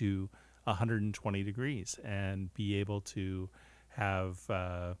up to 120 degrees and be able to have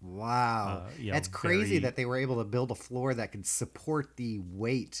wow. That's crazy that they were able to build a floor that could support the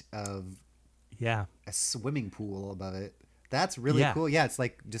weight of a swimming pool above it. That's really cool. Yeah, it's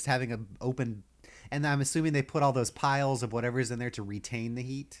like just having an open, and I'm assuming they put all those piles of whatever's in there to retain the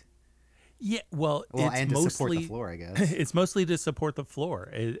heat. Yeah, well it's and to mostly, support the floor, I guess. It's mostly to support the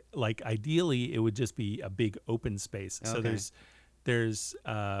floor. Like ideally, it would just be a big open space. So there's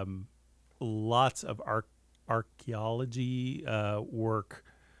lots of archaeology work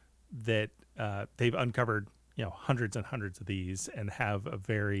that they've uncovered, hundreds and hundreds of these, and have a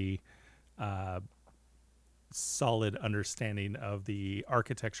very solid understanding of the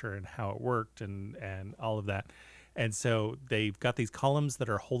architecture and how it worked and all of that. And so they've got these columns that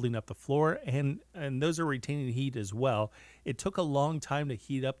are holding up the floor, and those are retaining heat as well. It took a long time to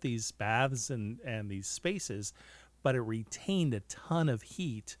heat up these baths and these spaces, but it retained a ton of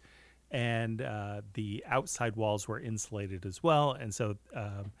heat, and the outside walls were insulated as well. And so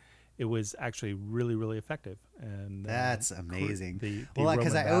it was actually really, really effective. And that's amazing. Well,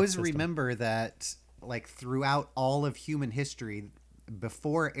 because I always remember that, like, throughout all of human history,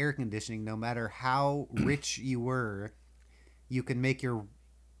 before air conditioning, no matter how rich you were, you could make your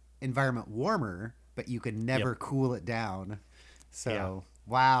environment warmer, but you could never cool it down. So,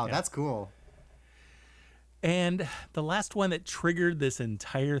 wow, that's cool. And the last one that triggered this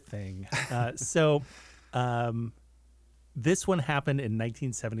entire thing. This one happened in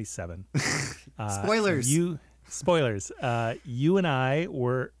 1977. Spoilers. Spoilers. You and I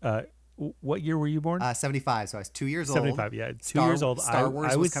were... what year were you born? 75. So I was 2 years old. 75, yeah. 2 years old. Star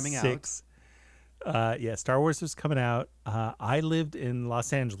Wars was coming 6. Out. Star Wars was coming out. I lived in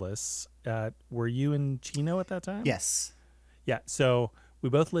Los Angeles. Were you in Chino at that time? Yes. Yeah. So we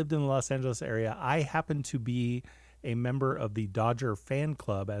both lived in the Los Angeles area. I happened to be a member of the Dodger fan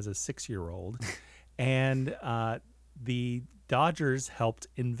club as a 6-year-old. And the Dodgers helped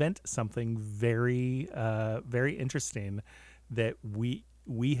invent something very, very interesting that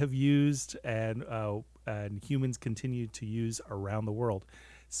we have used and humans continue to use around the world.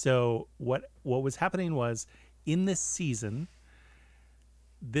 So what was happening was, in this season,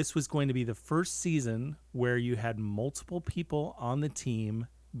 this was going to be the first season where you had multiple people on the team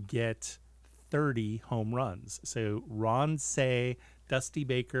get 30 home runs. So Ron Cey, Dusty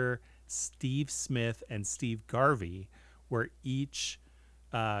Baker, Steve Smith, and Steve Garvey were each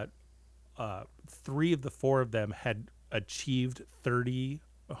 3 of the 4 of them had achieved 30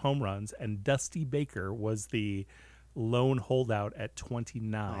 home runs, and Dusty Baker was the lone holdout at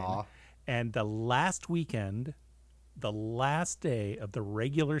 29. Aww. And the last weekend, the last day of the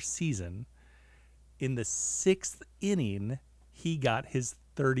regular season, in the 6th inning, he got his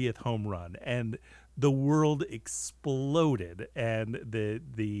 30th home run, and the world exploded, and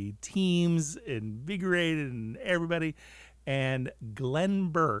the teams invigorated, and everybody. And Glenn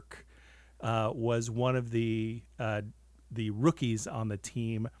Burke was one of the rookies on the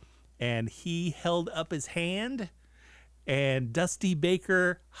team, and he held up his hand, and Dusty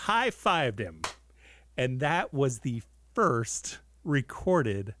Baker high-fived him. And that was the first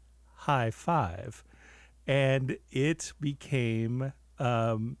recorded high five, and it became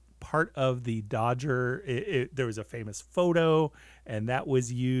part of the Dodger. There was a famous photo, and that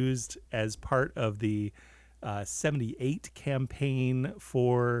was used as part of the 78 campaign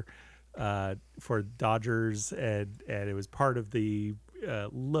for Dodgers, and it was part of the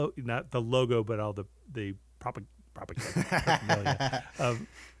not the logo, but all the propaganda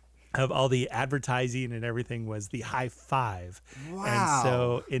of all the advertising and everything was the high five. Wow. And so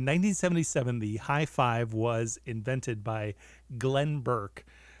in 1977, the high five was invented by Glenn Burke.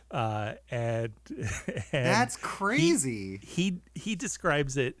 And That's crazy. He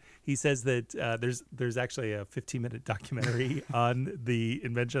describes it. He says that there's actually a 15-minute documentary on the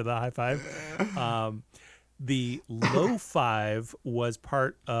invention of the high five. The low five was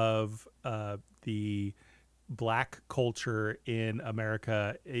part of the Black culture in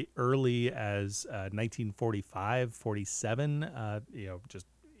America early as 1945, 47. Just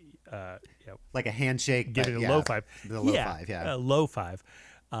Like a handshake, giving but a low five. The low five, yeah. A low five.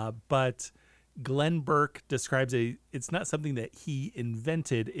 But Glenn Burke describes it's not something that he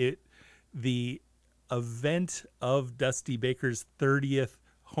invented. The event of Dusty Baker's 30th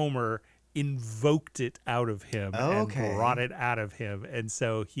homer invoked it out of him and brought it out of him. And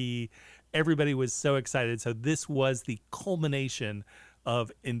so everybody was so excited. So this was the culmination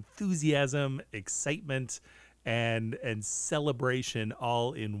of enthusiasm, excitement, and celebration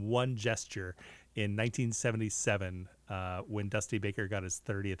all in one gesture in 1977 when Dusty Baker got his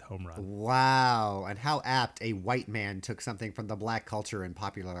 30th home run. Wow. And how apt a white man took something from the Black culture and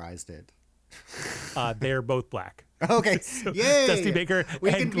popularized it. They're both black. Okay. So yay. Dusty Baker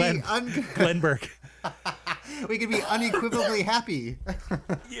and Glenn Burke. We can be unequivocally happy.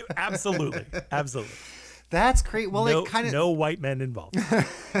 Absolutely. That's great. Well, no, it kind of no white men involved.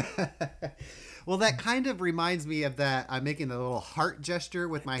 Well, that kind of reminds me of that. I'm making a little heart gesture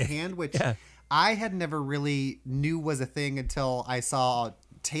with my hand, which I had never really knew was a thing until I saw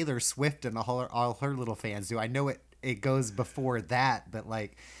Taylor Swift and all her little fans do. I know it goes before that, but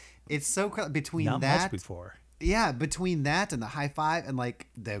like it's so between not that much before. Yeah, between that and the high five and like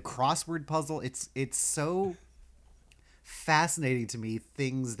the crossword puzzle, it's so fascinating to me,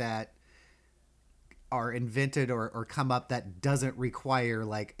 things that are invented or come up that doesn't require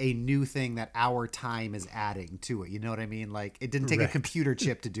like a new thing that our time is adding to it. You know what I mean? Like it didn't take a computer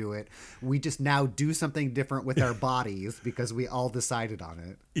chip to do it. We just now do something different with our bodies because we all decided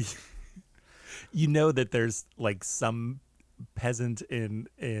on it. You know that there's like some peasant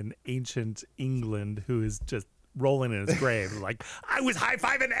in ancient England who is just rolling in his grave like, I was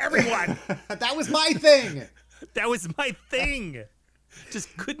high-fiving everyone. That was my thing. That was my thing.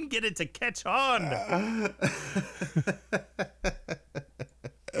 Just couldn't get it to catch on.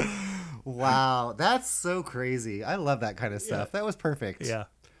 Wow, that's so crazy. I love that kind of stuff. Yeah. That was perfect. Yeah.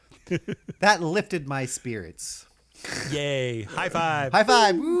 That lifted my spirits. Yay. High five. High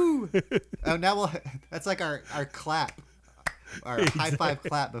five. Woo. Oh, now that's like our clap. Our high five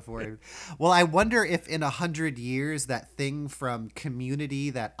clap before. Well, I wonder if in 100 years that thing from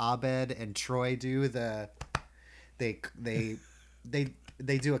Community that Abed and Troy do, they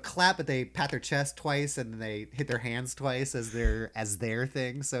do a clap, but they pat their chest twice and they hit their hands twice as their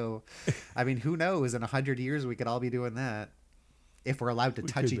thing. So, I mean, who knows? In 100 years, we could all be doing that if we're allowed to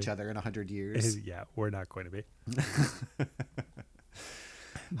touch each other in 100 years. Yeah, we're not going to be.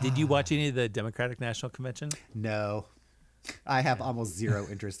 Did you watch any of the Democratic National Convention? No, I have almost zero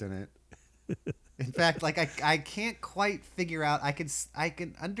interest in it. In fact, like I can't quite figure out. I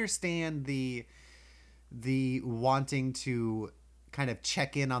can understand the wanting to kind of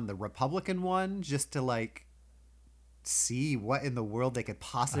check in on the Republican one just to like see what in the world they could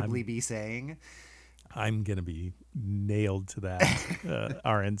possibly be saying. I'm gonna be nailed to that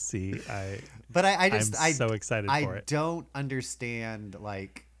RNC. I'm so excited for it. I don't understand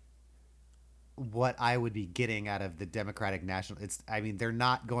like what I would be getting out of the Democratic National. They're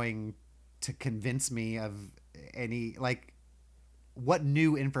not going to convince me of any like. What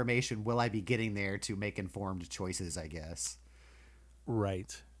new information will I be getting there to make informed choices, I guess?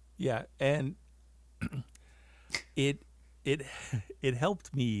 Right. Yeah. And it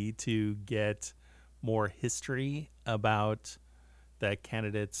helped me to get more history about the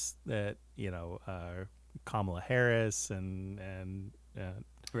candidates that, Kamala Harris and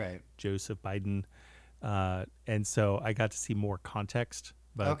right. Joseph Biden. And so I got to see more context.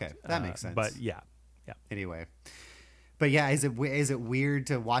 But, okay. That makes sense. But yeah. Anyway. But yeah, is it weird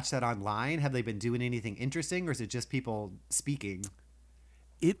to watch that online? Have they been doing anything interesting, or is it just people speaking?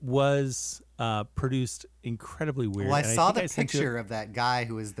 It was produced incredibly weird. Well, I and saw think the I sent you- picture of that guy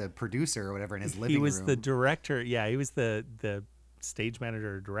who was the producer or whatever in his living He was room. the director. Yeah, he was the stage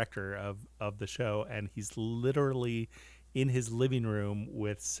manager or director of the show, and he's literally in his living room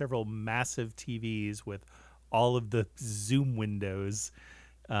with several massive TVs with all of the Zoom windows,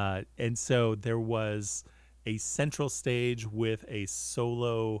 and so there was a central stage with a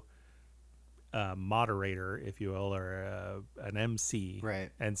solo moderator, if you will, or an MC.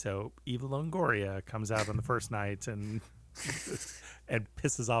 Right. And so Eva Longoria comes out on the first night and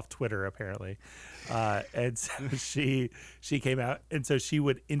pisses off Twitter, apparently. And so she came out, and so she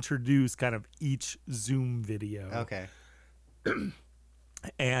would introduce kind of each Zoom video. Okay.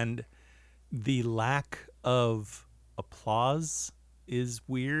 And the lack of applause is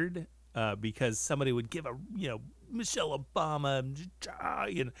weird, because somebody would give a, Michelle Obama,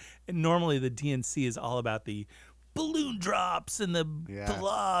 and normally the DNC is all about the balloon drops and the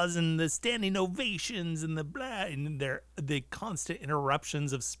applause and the standing ovations and the blah, and the constant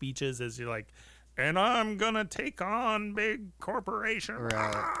interruptions of speeches as you're like, and I'm gonna take on big corporation.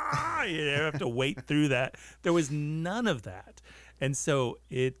 Right. You have to wait through that. There was none of that, and so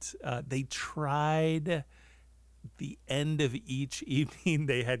they tried. The end of each evening,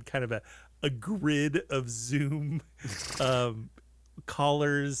 they had kind of a grid of Zoom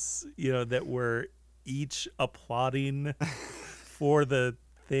callers, that were each applauding for the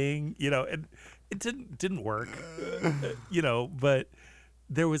thing, and it didn't work, but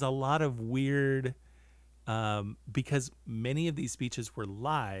there was a lot of weird, because many of these speeches were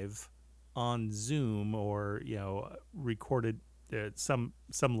live on Zoom or, recorded, some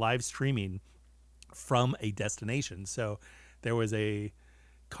live streaming from a destination. So there was a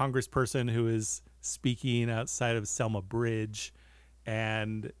congressperson who is speaking outside of Selma Bridge,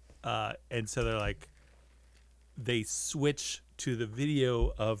 and so they switch to the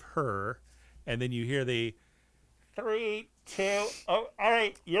video of her, and then you hear the 3, 2, oh, all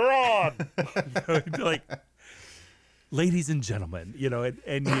right, you're on. Like, ladies and gentlemen,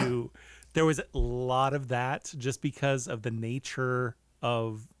 there was a lot of that just because of the nature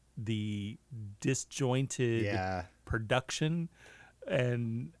of the disjointed production,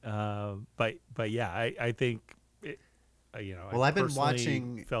 and but yeah, I think well, I've been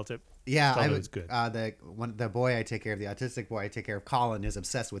watching. Felt it. Yeah, it was good. The boy I take care of, the autistic boy I take care of, Colin, is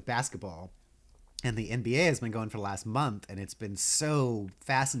obsessed with basketball, and the NBA has been going for the last month, and it's been so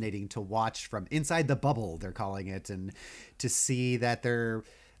fascinating to watch from inside the bubble, they're calling it, and to see that they're.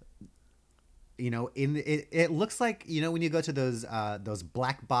 It looks like, when you go to those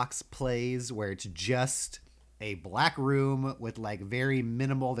black box plays where it's just a black room with like very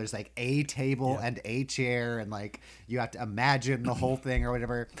minimal, there's like a table and a chair, and like you have to imagine the whole thing or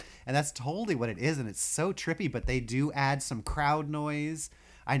whatever. And that's totally what it is. And it's so trippy, but they do add some crowd noise.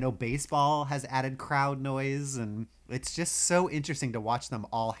 I know baseball has added crowd noise, and it's just so interesting to watch them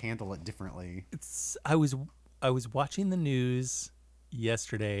all handle it differently. I was watching the news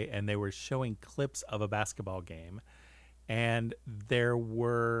yesterday, and they were showing clips of a basketball game, and there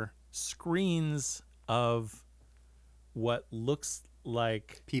were screens of what looks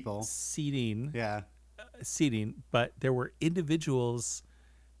like People seating, seating, but there were individuals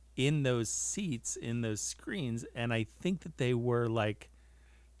in those seats, in those screens, and I think that they were like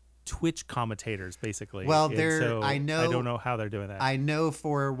Twitch commentators, basically. Well, I don't know how they're doing that. I know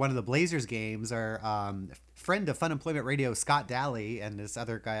for one of the Blazers games, our friend of Fun Employment Radio, Scott Daly, and this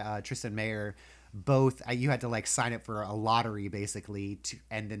other guy, Tristan Mayer, both you had to like sign up for a lottery basically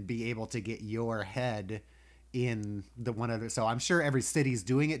and then be able to get your head in the one other. So I'm sure every city's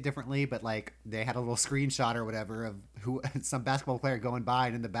doing it differently, but like they had a little screenshot or whatever of some basketball player going by,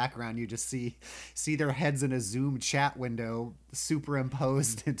 and in the background you just see their heads in a Zoom chat window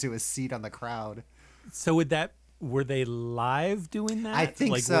superimposed into a seat on the crowd. So were they live doing that? I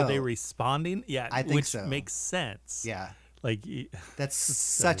think like, so. Were they responding? Yeah, I think so. Which makes sense. Yeah. Like that's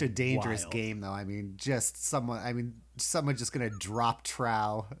such a dangerous wild game, though. I mean, someone just gonna drop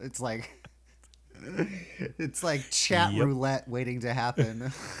trow. It's like chat roulette waiting to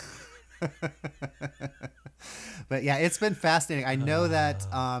happen. But yeah, it's been fascinating. I know that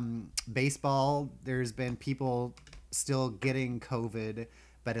baseball, there's been people still getting COVID,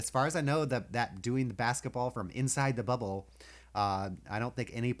 but as far as I know, that doing the basketball from inside the bubble, I don't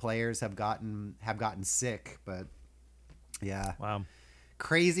think any players have gotten sick. But yeah, wow,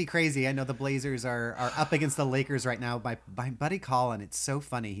 crazy. I know the Blazers are up against the Lakers right now by buddy Colin. It's so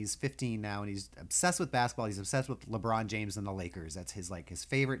funny. He's 15 now, and he's obsessed with basketball. He's obsessed with LeBron James and the Lakers. That's his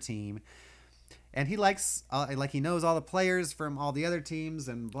favorite team. and he likes he knows all the players from all the other teams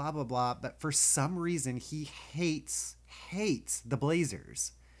and blah blah blah, but for some reason he hates the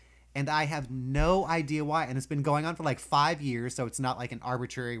Blazers, and I have no idea why. And it's been going on for like 5 years, so it's not like an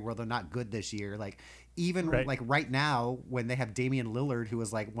arbitrary where they're not good this year. Like even like right now when they have Damian Lillard, who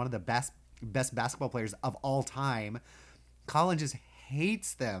is like one of the best basketball players of all time, Colin just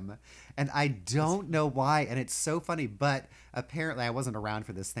hates them, and I don't know why. And it's so funny, but apparently I wasn't around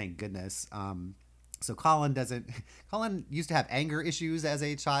for this, thank goodness. So Colin used to have anger issues as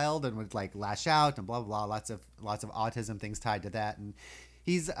a child and would like lash out and blah blah blah, lots of autism things tied to that, and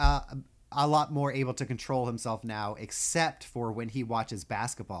he's a lot more able to control himself now, except for when he watches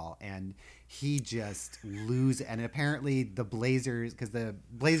basketball, and he just loses. And apparently the Blazers, because the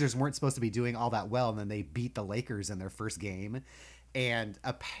Blazers weren't supposed to be doing all that well, and then they beat the Lakers in their first game, and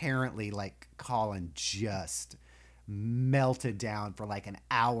apparently like Colin just melted down for like an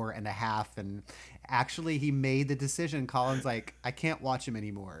hour and a half, and actually he made the decision. Colin's like, I can't watch him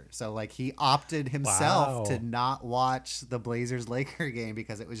anymore, so like he opted himself to not watch the Blazers Laker game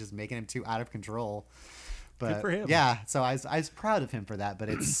because it was just making him too out of control. But good for him. Yeah, so I was proud of him for that, but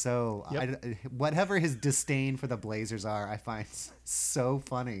it's so whatever his disdain for the Blazers are, I find so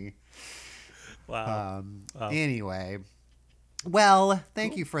funny. Wow. Anyway, well,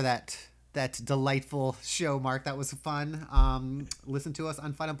 thank you for that delightful show, Mark. That was fun. Listen to us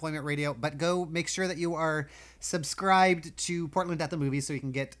on Fun Employment Radio, but go make sure that you are subscribed to Portland at the Movies so you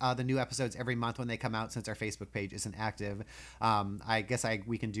can get the new episodes every month when they come out, since our Facebook page isn't active. I guess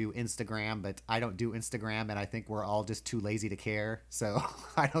we can do Instagram, but I don't do Instagram, and I think we're all just too lazy to care, so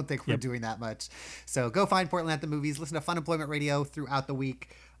I don't think we're doing that much. So go find Portland at the Movies. Listen to Fun Employment Radio throughout the week.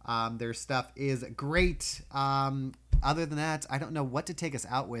 Their stuff is great. Other than that, I don't know what to take us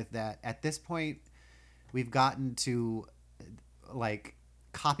out with. That at this point, we've gotten to like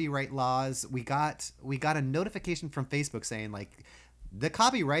copyright laws. We got a notification from Facebook saying like the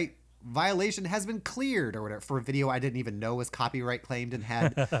copyright violation has been cleared or whatever for a video I didn't even know was copyright claimed, and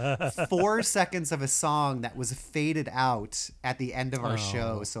had 4 seconds of a song that was faded out at the end of our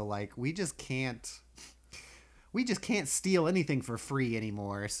show. So like we just can't steal anything for free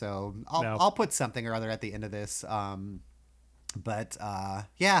anymore. So I'll put something or other at the end of this. But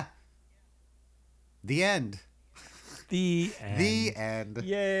yeah, the end. The end. The end.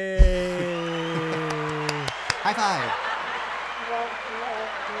 Yay! High five.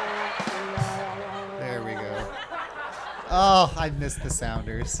 There we go. Oh, I missed the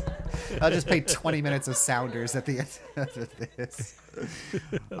sounders. I'll just play 20 minutes of sounders at the end of this.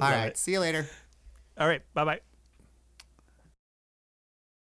 All right. See you later. All right. Bye-bye.